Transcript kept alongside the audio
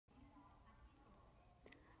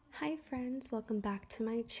Hi friends, welcome back to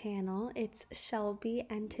my channel. It's Shelby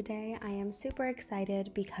and today I am super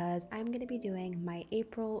excited because I'm going to be doing my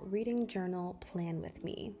April reading journal plan with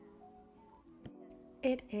me.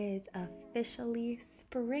 It is officially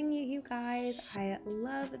spring, you guys. I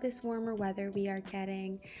love this warmer weather we are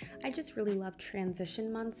getting. I just really love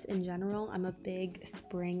transition months in general. I'm a big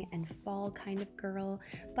spring and fall kind of girl,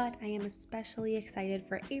 but I am especially excited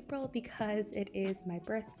for April because it is my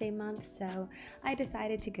birthday month, so I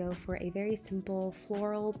decided to go for a very simple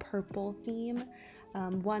floral purple theme.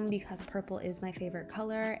 One, because purple is my favorite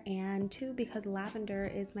color, and two, because lavender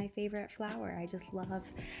is my favorite flower. I just love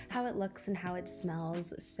how it looks and how it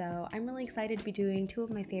smells, so I'm really excited to be doing two of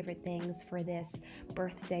my favorite things for this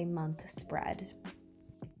birthday month spread.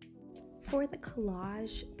 For the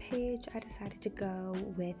collage page, I decided to go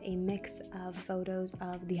with a mix of photos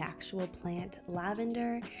of the actual plant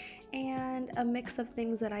lavender and a mix of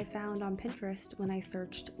things that I found on Pinterest when I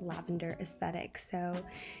searched lavender aesthetics. So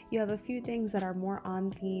you have a few things that are more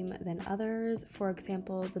on theme than others. For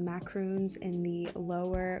example, the macaroons in the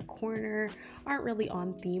lower corner aren't really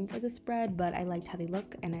on theme for the spread, but I liked how they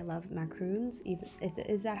look and I love macaroons.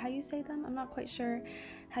 Is that how you say them? I'm not quite sure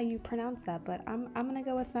how you pronounce that, but I'm gonna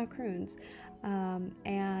go with macaroons.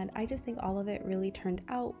 And I just think all of it really turned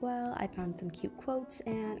out well. I found some cute quotes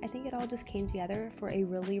and I think it all just came together for a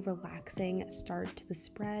really relaxing start to the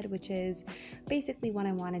spread, which is basically what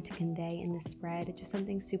I wanted to convey in the spread, just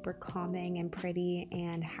something super calming and pretty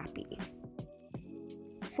and happy.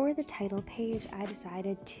 For the title page, I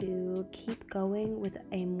decided to keep going with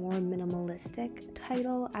a more minimalistic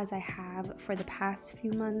title, as I have for the past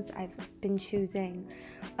few months. I've been choosing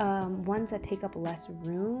ones that take up less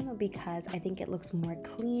room because I think it looks more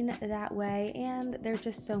clean that way and they're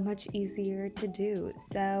just so much easier to do.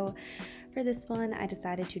 So for this one, I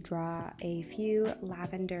decided to draw a few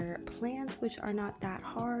lavender plants, which are not that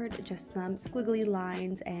hard, just some squiggly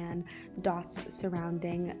lines and dots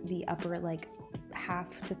surrounding the upper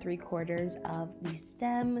half to 3/4 of the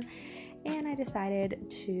stem. And I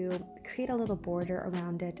decided to create a little border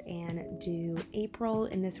around it and do April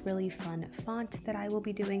in this really fun font that I will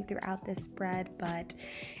be doing throughout this spread. But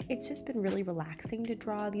it's just been really relaxing to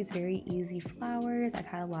draw these very easy flowers. I've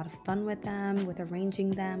had a lot of fun with them, with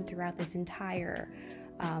arranging them throughout this entire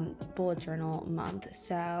bullet journal month.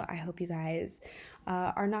 So I hope you guys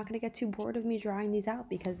are not going to get too bored of me drawing these out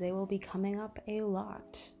because they will be coming up a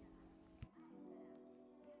lot.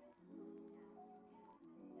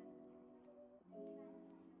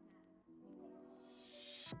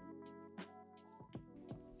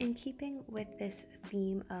 In keeping with this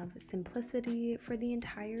theme of simplicity, for the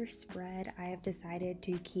entire spread, I have decided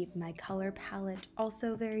to keep my color palette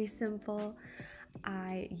also very simple.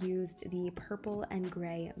 I used the purple and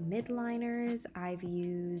gray midliners. I've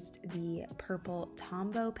used the purple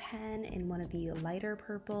Tombow pen in one of the lighter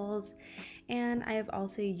purples, and I have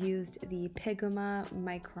also used the Pigma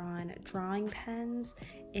Micron drawing pens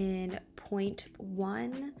in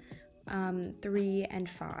 0.1, 3, and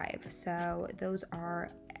 5. So those are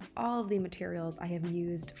all of the materials I have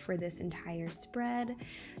used for this entire spread,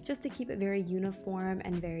 just to keep it very uniform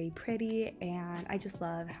and very pretty. And I just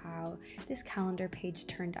love how this calendar page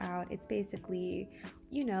turned out. It's basically,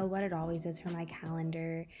 you know, what it always is for my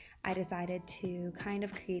calendar. I decided to kind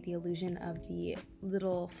of create the illusion of the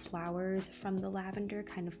little flowers from the lavender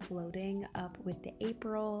kind of floating up with the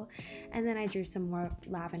April, and then I drew some more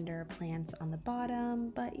lavender plants on the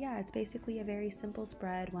bottom. But yeah, it's basically a very simple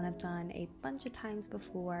spread, one I've done a bunch of times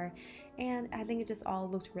before, and I think it just all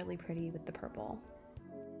looked really pretty with the purple.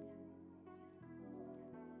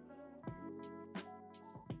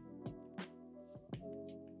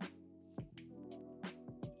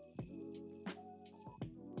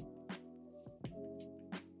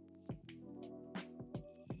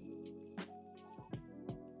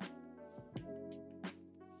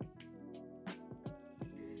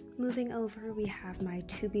 Moving over, we have my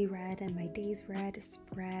To Be Read and my Days Read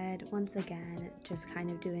spread. Once again, just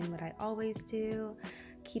kind of doing what I always do,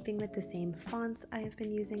 keeping with the same fonts I have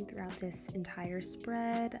been using throughout this entire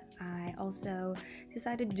spread. I also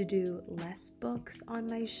decided to do less books on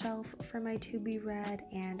my shelf for my To Be Read,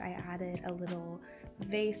 and I added a little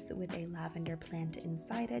vase with a lavender plant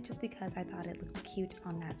inside it just because I thought it looked cute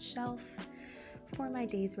on that shelf. For my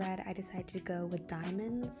days read, I decided to go with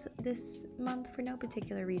diamonds this month for no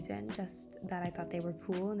particular reason, just that I thought they were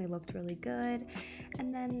cool and they looked really good.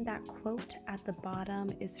 And then that quote at the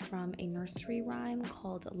bottom is from a nursery rhyme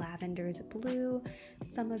called Lavender's Blue.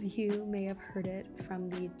 Some of you may have heard it from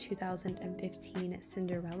the 2015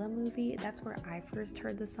 Cinderella movie. That's where I first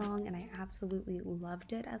heard the song, and I absolutely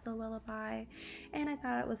loved it as a lullaby. And I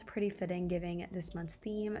thought it was pretty fitting given this month's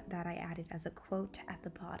theme that I added as a quote at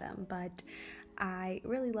the bottom. But I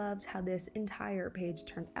really loved how this entire page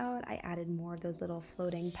turned out. I added more of those little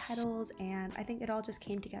floating petals, and I think it all just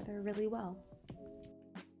came together really well.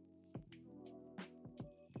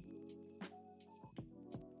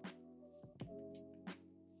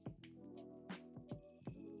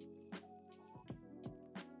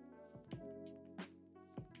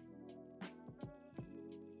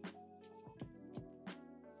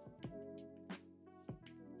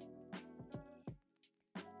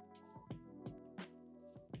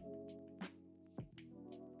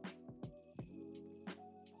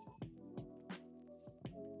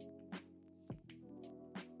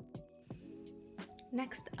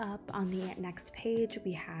 Next up on the next page,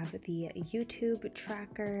 we have the YouTube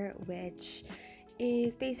tracker, which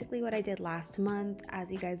is basically what I did last month. As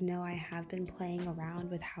you guys know, I have been playing around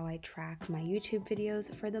with how I track my YouTube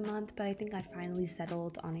videos for the month, but I think I finally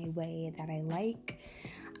settled on a way that I like.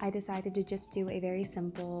 I decided to just do a very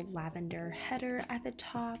simple lavender header at the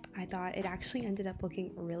top. I thought it actually ended up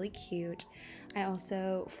looking really cute. I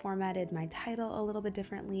also formatted my title a little bit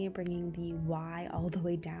differently, bringing the Y all the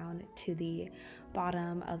way down to the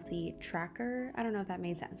bottom of the tracker. I don't know if that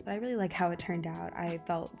made sense, but I really like how it turned out. I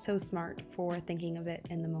felt so smart for thinking of it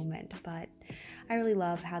in the moment, but I really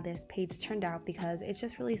love how this page turned out because it's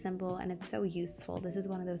just really simple and it's so useful. This is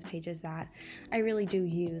one of those pages that I really do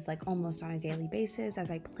use like almost on a daily basis as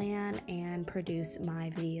I plan and produce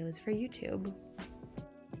my videos for YouTube.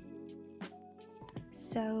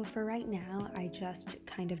 So for right now, I just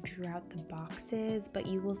kind of drew out the boxes, but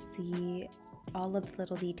you will see all of the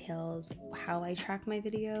little details, how I track my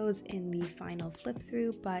videos in the final flip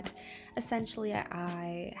through. But essentially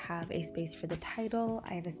I have a space for the title,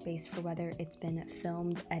 I have a space for whether it's been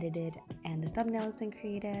filmed, edited, and the thumbnail has been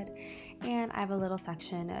created, and I have a little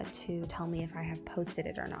section to tell me if I have posted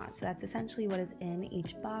it or not. So that's essentially what is in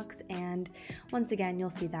each box, and once again you'll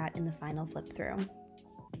see that in the final flip through.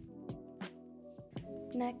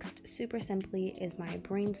 Next, super simply, is my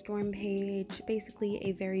brainstorm page, basically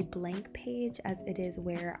a very blank page, as it is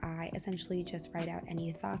where I essentially just write out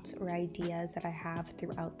any thoughts or ideas that I have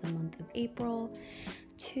throughout the month of April.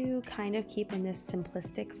 To kind of keep in this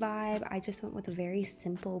simplistic vibe, I just went with a very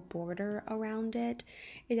simple border around it.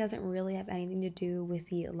 It doesn't really have anything to do with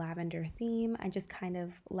the lavender theme. I just kind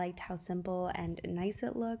of liked how simple and nice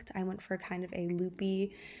it looked. I went for kind of a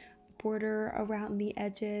loopy border around the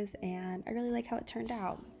edges, and I really like how it turned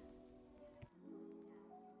out.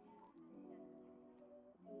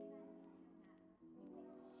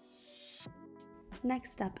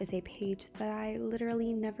 Next up is a page that I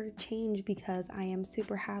literally never change because I am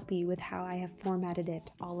super happy with how I have formatted it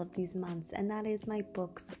all of these months, and that is my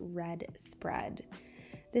books read spread.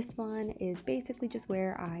 This one is basically just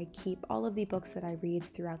where I keep all of the books that I read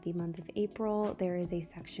throughout the month of April. There is a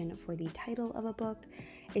section for the title of a book,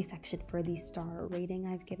 a section for the star rating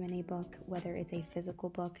I've given a book, whether it's a physical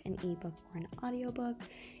book, an ebook, or an audiobook,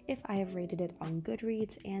 if I have rated it on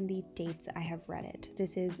Goodreads, and the dates I have read it.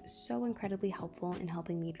 This is so incredibly helpful in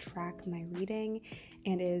helping me track my reading,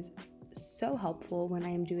 and is so helpful when I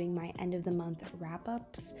am doing my end of the month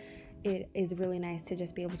wrap-ups. It is really nice to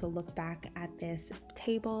just be able to look back at this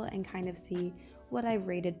table and kind of see what I've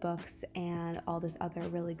rated books and all this other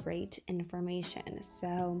really great information.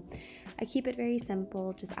 So I keep it very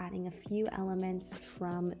simple, just adding a few elements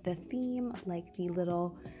from the theme, like the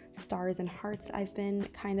little stars and hearts I've been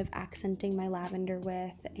kind of accenting my lavender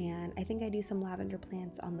with, and I think I do some lavender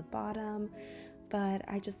plants on the bottom. But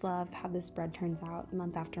I just love how this spread turns out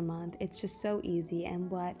month after month. It's just so easy, and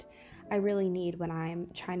what I really need when I'm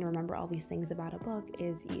trying to remember all these things about a book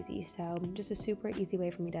is easy. So just a super easy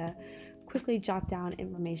way for me to quickly jot down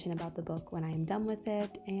information about the book when I am done with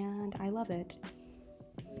it, and I love it.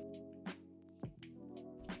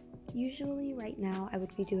 Usually right now I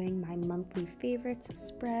would be doing my monthly favorites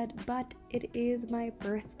spread, but it is my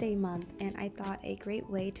birthday month, and I thought a great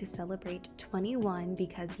way to celebrate 21,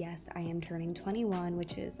 because yes, I am turning 21,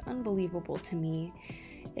 which is unbelievable to me,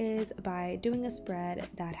 is by doing a spread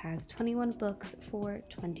that has 21 books for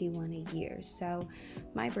 21 years. So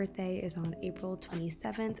my birthday is on April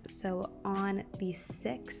 27th, so on the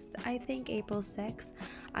 6th, I think April 6th,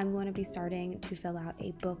 I'm going to be starting to fill out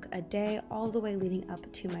a book a day all the way leading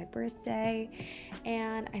up to my birthday,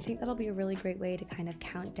 and I think that'll be a really great way to kind of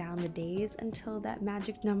count down the days until that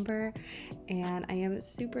magic number. And I am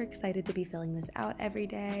super excited to be filling this out every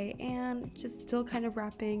day and just still kind of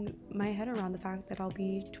wrapping my head around the fact that I'll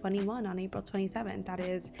be 21 on April 27th. That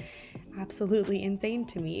is absolutely insane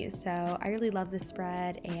to me. So I really love this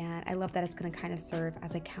spread, and I love that it's going to kind of serve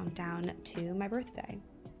as a countdown to my birthday.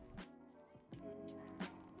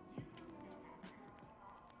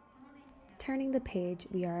 Turning the page,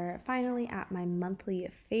 we are finally at my monthly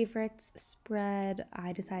favorites spread.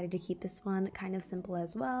 I decided to keep this one kind of simple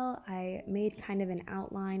as well. I made kind of an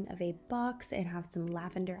outline of a box and have some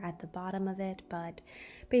lavender at the bottom of it, but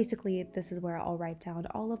basically this is where I'll write down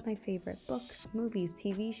all of my favorite books, movies,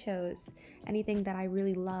 TV shows, anything that I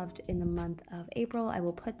really loved in the month of April. I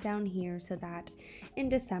will put down here so that in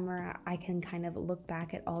December I can kind of look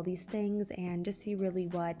back at all these things and just see really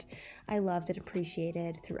what I loved and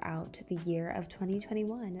appreciated throughout the year of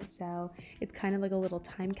 2021. So it's kind of like a little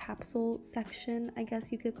time capsule section, I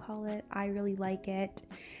guess you could call it. I really like it,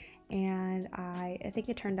 and I think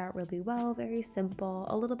it turned out really well. Very simple,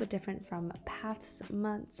 a little bit different from past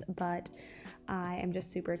months, but I am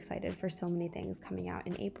just super excited for so many things coming out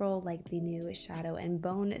in April, like the new Shadow and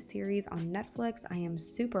Bone series on Netflix. I am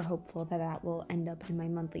super hopeful that that will end up in my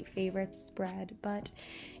monthly favorites spread, but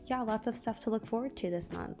yeah, lots of stuff to look forward to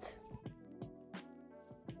this month.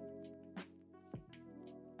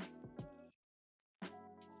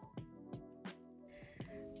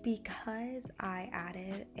 Because I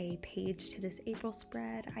added a page to this April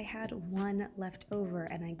spread, I had one left over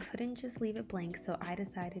and I couldn't just leave it blank, so I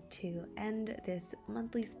decided to end this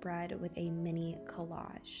monthly spread with a mini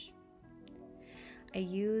collage. I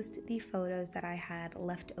used the photos that I had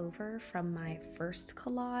left over from my first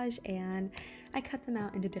collage and I cut them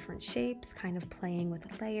out into different shapes, kind of playing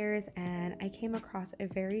with layers, and I came across a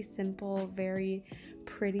very simple, very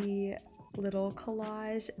pretty little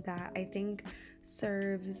collage that I think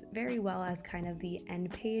serves very well as kind of the end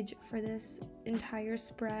page for this entire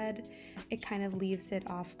spread. It kind of leaves it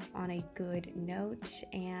off on a good note,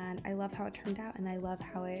 and I love how it turned out, and I love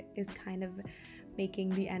how it is kind of making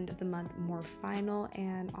the end of the month more final.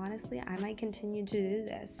 And honestly, I might continue to do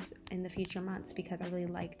this in the future months because I really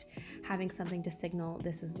liked having something to signal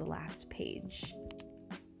this is the last page.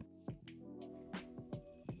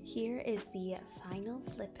 Here is the final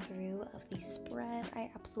flip through of the spread.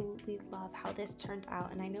 I absolutely love how this turned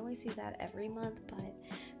out, and I know I see that every month, but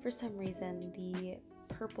for some reason the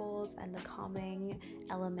purples and the calming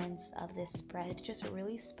elements of this spread just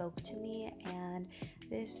really spoke to me, and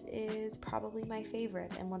this is probably my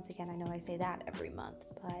favorite. And once again, I know I say that every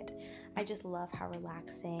month, but I just love how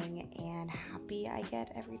relaxing and happy I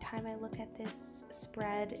get every time I look at this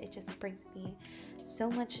spread. It just brings me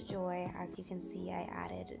so much joy. As you can see, I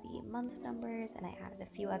added the month numbers and I added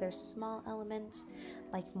a few other small elements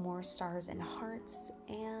like more stars and hearts,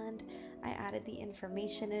 and I added the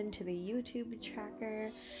information into the YouTube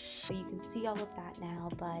tracker so you can see all of that now.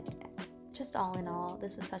 But just all in all,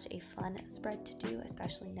 this was such a fun spread to do,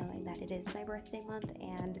 especially knowing that it is my birthday month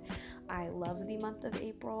and I love the month of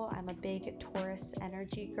April. I'm a big Taurus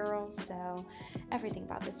energy girl, so everything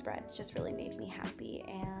about this spread just really made me happy,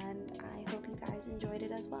 and I hope you guys enjoyed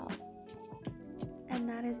it as well. And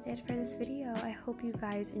that is it for this video. I hope you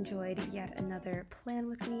guys enjoyed yet another plan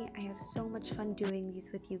with me. I have so much fun doing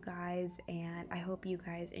these with you guys, and I hope you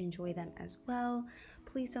guys enjoy them as well.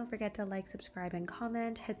 Please don't forget to like, subscribe, and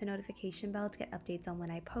comment. Hit the notification bell to get updates on when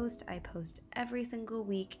I post. I post every single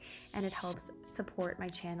week, and it helps support my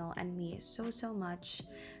channel and me so much.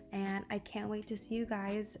 And I can't wait to see you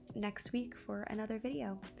guys next week for another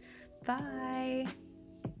video. Bye!